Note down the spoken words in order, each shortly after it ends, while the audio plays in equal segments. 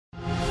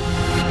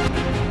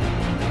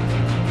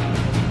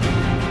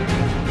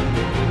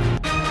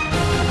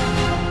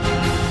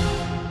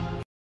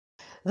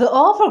The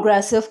All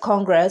Progressive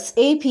Congress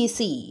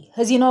 (APC)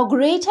 has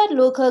inaugurated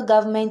local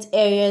government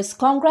areas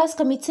Congress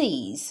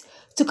committees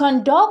to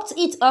conduct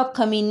its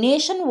upcoming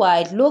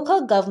nationwide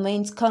local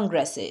government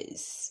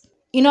congresses.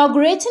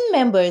 Inaugurating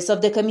members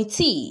of the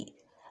committee,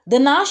 the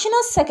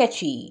National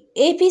Secretary,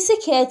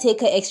 APC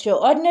Caretaker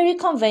Extraordinary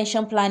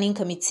Convention Planning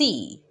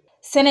Committee,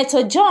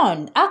 Senator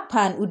John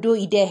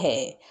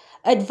Akpanudoedehe,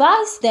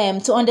 advised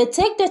them to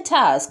undertake the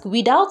task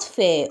without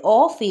fear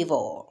or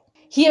favour.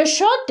 He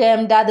assured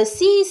them that the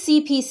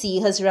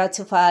CECPC has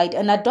ratified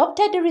and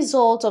adopted the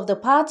result of the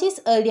party's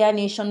earlier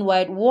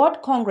nationwide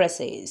ward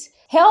congresses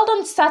held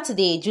on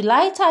Saturday,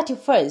 July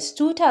 31,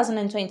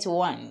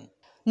 2021,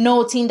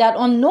 noting that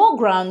on no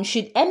ground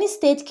should any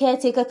State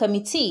Caretaker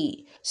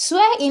Committee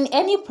swear in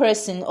any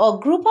person or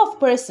group of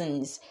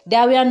persons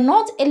that were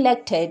not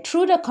elected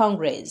through the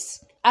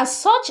Congress, as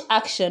such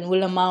action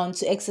will amount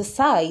to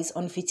exercise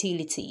on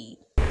futility.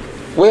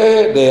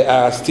 Where there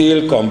are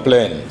still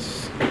complaints,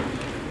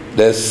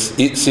 the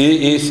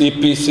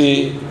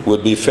CECPC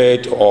would be fair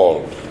to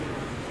all.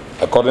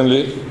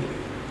 Accordingly,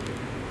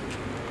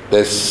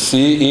 the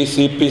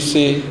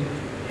CECPC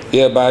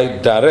hereby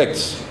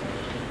directs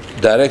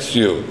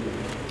you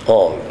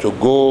all to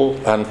go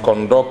and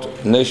conduct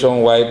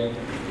nationwide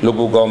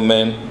local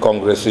government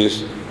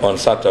congresses on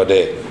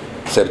Saturday,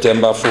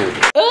 September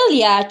 4th.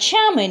 Earlier,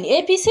 Chairman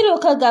APC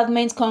Local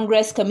Government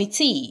Congress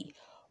Committee,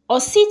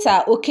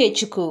 Osita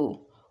Okechukwu,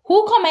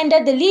 who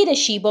commended the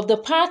leadership of the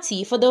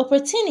party for the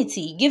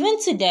opportunity given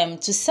to them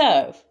to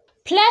serve,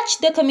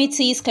 pledged the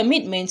committee's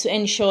commitment to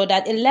ensure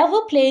that a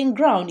level playing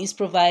ground is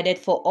provided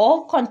for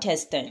all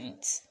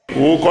contestants.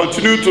 We will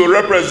continue to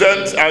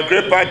represent our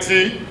great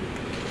party,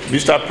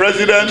 Mr.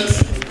 President,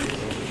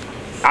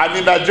 and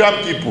in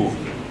Nigerian people.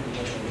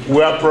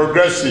 We are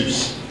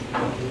progressives.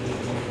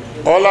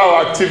 All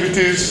our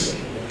activities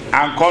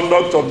and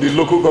conduct of the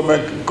local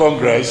government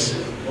congress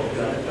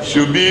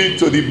should be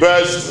to the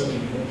best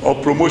of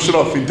promotion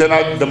of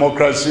internal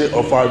democracy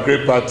of our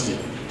great party.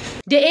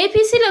 The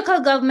APC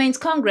Local Government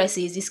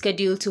Congresses is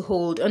scheduled to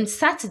hold on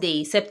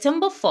Saturday,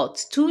 September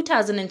 4th,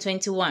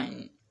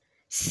 2021.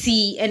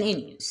 CNA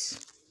News.